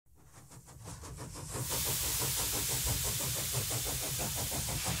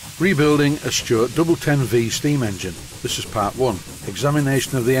Rebuilding a Stuart 10V steam engine. This is part 1.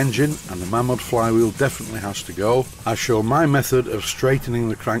 Examination of the engine, and the Mamod flywheel definitely has to go. I show my method of straightening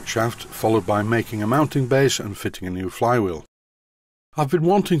the crankshaft, followed by making a mounting base and fitting a new flywheel. I've been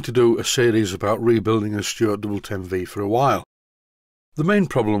wanting to do a series about rebuilding a Stuart 10V for a while. The main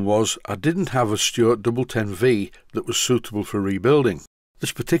problem was I didn't have a Stuart 10V that was suitable for rebuilding.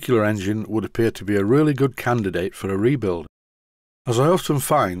 This particular engine would appear to be a really good candidate for a rebuild. As I often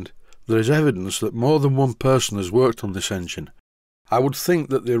find, there is evidence that more than one person has worked on this engine. I would think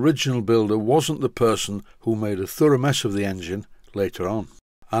that the original builder wasn't the person who made a thorough mess of the engine later on.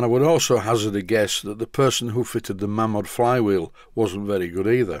 And I would also hazard a guess that the person who fitted the Mamod flywheel wasn't very good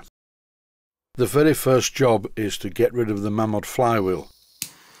either. The very first job is to get rid of the Mamod flywheel.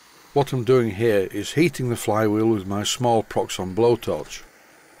 What I'm doing here is heating the flywheel with my small Proxon blowtorch.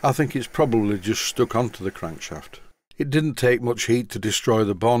 I think it's probably just stuck onto the crankshaft. It didn't take much heat to destroy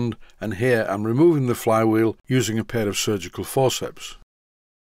the bond, and here I'm removing the flywheel using a pair of surgical forceps.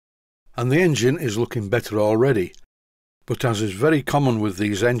 And the engine is looking better already, but as is very common with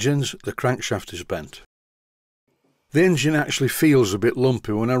these engines, the crankshaft is bent. The engine actually feels a bit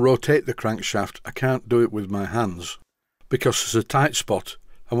lumpy. When I rotate the crankshaft, I can't do it with my hands, because there's a tight spot,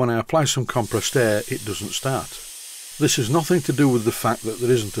 and when I apply some compressed air, it doesn't start. This has nothing to do with the fact that there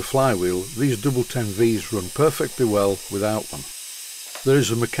isn't a flywheel. These 10Vs run perfectly well without one. There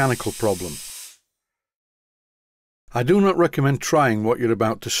is a mechanical problem. I do not recommend trying what you're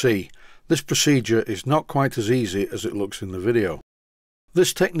about to see. This procedure is not quite as easy as it looks in the video.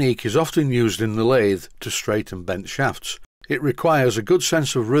 This technique is often used in the lathe to straighten bent shafts. It requires a good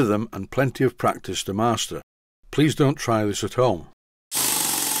sense of rhythm and plenty of practice to master. Please don't try this at home.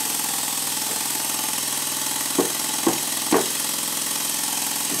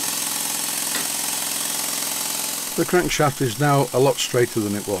 The crankshaft is now a lot straighter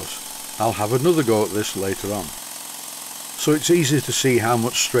than it was. I'll have another go at this later on. So it's easy to see how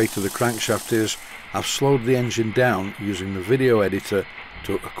much straighter the crankshaft is. I've slowed the engine down using the video editor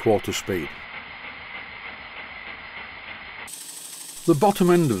to a quarter speed. The bottom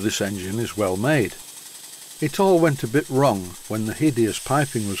end of this engine is well made. It all went a bit wrong when the hideous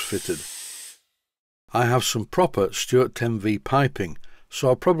piping was fitted. I have some proper Stuart 10V piping, so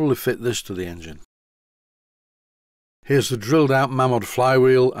I'll probably fit this to the engine. Here's the drilled out Mamod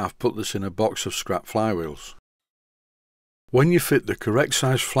flywheel. I've put this in a box of scrap flywheels. When you fit the correct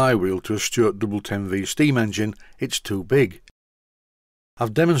size flywheel to a Stuart 10V steam engine, it's too big.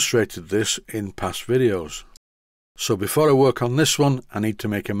 I've demonstrated this in past videos. So before I work on this one, I need to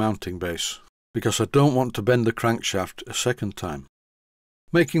make a mounting base, because I don't want to bend the crankshaft a second time.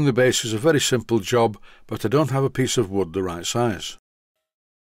 Making the base is a very simple job, but I don't have a piece of wood the right size.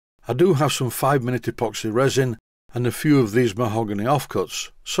 I do have some 5-minute epoxy resin and a few of these mahogany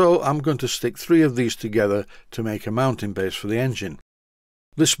offcuts, so I'm going to stick 3 of these together to make a mounting base for the engine.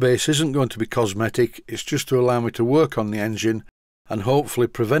 This base isn't going to be cosmetic, it's just to allow me to work on the engine and hopefully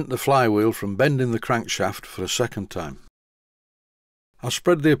prevent the flywheel from bending the crankshaft for a second time. I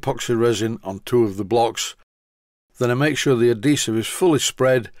spread the epoxy resin on 2 of the blocks, then I make sure the adhesive is fully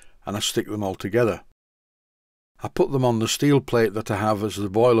spread and I stick them all together. I put them on the steel plate that I have as the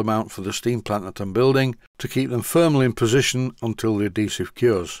boiler mount for the steam plant that I'm building to keep them firmly in position until the adhesive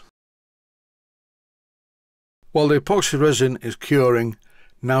cures. While the epoxy resin is curing,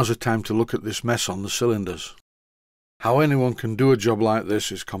 now's the time to look at this mess on the cylinders. How anyone can do a job like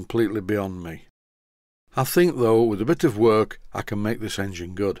this is completely beyond me. I think though, with a bit of work, I can make this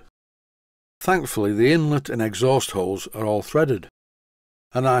engine good. Thankfully, the inlet and exhaust holes are all threaded,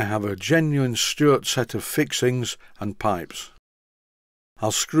 and I have a genuine Stuart set of fixings and pipes.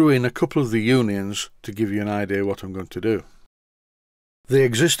 I'll screw in a couple of the unions to give you an idea what I'm going to do. The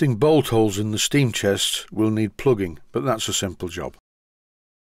existing bolt holes in the steam chests will need plugging, but that's a simple job.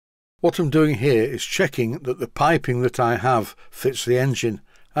 What I'm doing here is checking that the piping that I have fits the engine,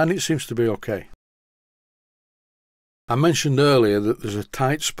 and it seems to be okay. I mentioned earlier that there's a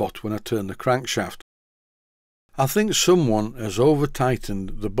tight spot when I turn the crankshaft. I think someone has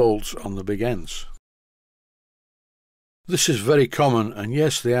over-tightened the bolts on the big ends. This is very common, and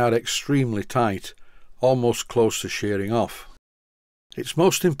yes, they are extremely tight, almost close to shearing off. It's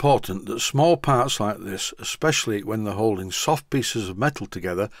most important that small parts like this, especially when they're holding soft pieces of metal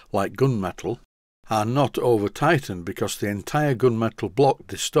together like gunmetal, are not over-tightened, because the entire gunmetal block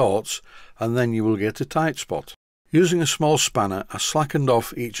distorts and then you will get a tight spot. Using a small spanner, I slackened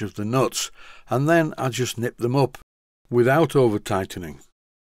off each of the nuts and then I just nipped them up without over-tightening.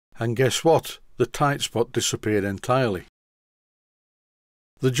 And guess what? The tight spot disappeared entirely.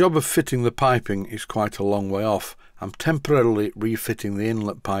 The job of fitting the piping is quite a long way off. I'm temporarily refitting the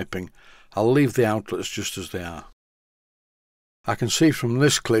inlet piping. I'll leave the outlets just as they are. I can see from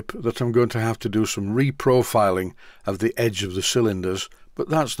this clip that I'm going to have to do some reprofiling of the edge of the cylinders, but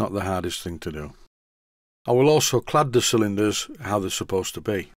that's not the hardest thing to do. I will also clad the cylinders how they're supposed to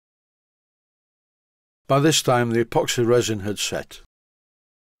be. By this time the epoxy resin had set.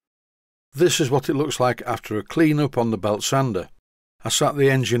 This is what it looks like after a clean up on the belt sander. I sat the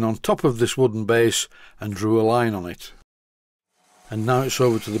engine on top of this wooden base and drew a line on it. And now it's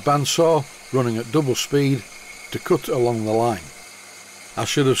over to the bandsaw, running at double speed, to cut along the line. I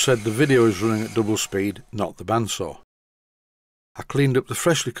should have said the video is running at double speed, not the bandsaw. I cleaned up the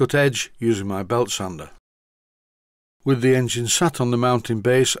freshly cut edge using my belt sander. With the engine sat on the mounting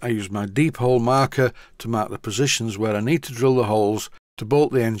base, I used my deep hole marker to mark the positions where I need to drill the holes to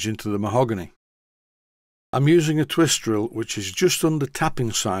bolt the engine to the mahogany. I'm using a twist drill which is just under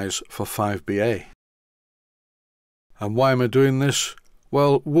tapping size for 5BA. And why am I doing this?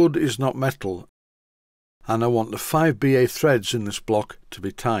 Well, wood is not metal, and I want the 5BA threads in this block to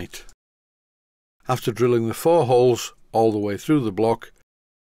be tight. After drilling the 4 holes all the way through the block,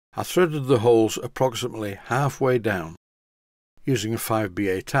 I threaded the holes approximately halfway down, using a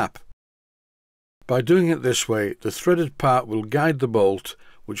 5BA tap. By doing it this way, the threaded part will guide the bolt,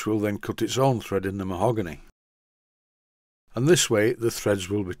 which will then cut its own thread in the mahogany. And this way the threads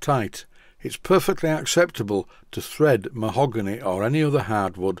will be tight. It's perfectly acceptable to thread mahogany or any other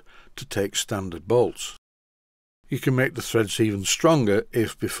hardwood to take standard bolts. You can make the threads even stronger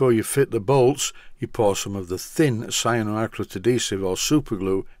if, before you fit the bolts, you pour some of the thin cyanoacrylate adhesive or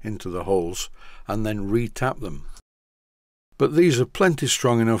superglue into the holes and then re-tap them. But these are plenty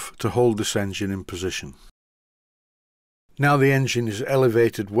strong enough to hold this engine in position. Now the engine is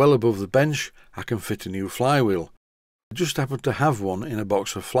elevated well above the bench, I can fit a new flywheel. I just happen to have one in a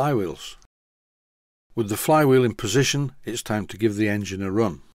box of flywheels. With the flywheel in position, it's time to give the engine a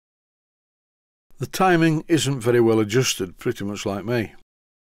run. The timing isn't very well adjusted, pretty much like me.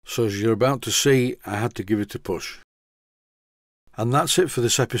 So as you're about to see, I had to give it a push. And that's it for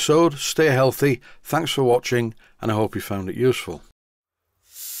this episode. Stay healthy, thanks for watching, and I hope you found it useful.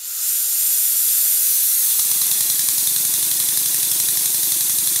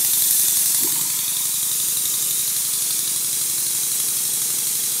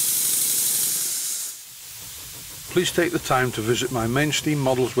 Please take the time to visit my Mainsteam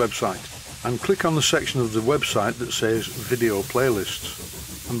Models website and click on the section of the website that says Video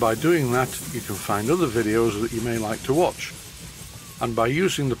Playlists. And by doing that, you can find other videos that you may like to watch. And by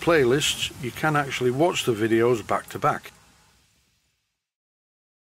using the playlists, you can actually watch the videos back to back.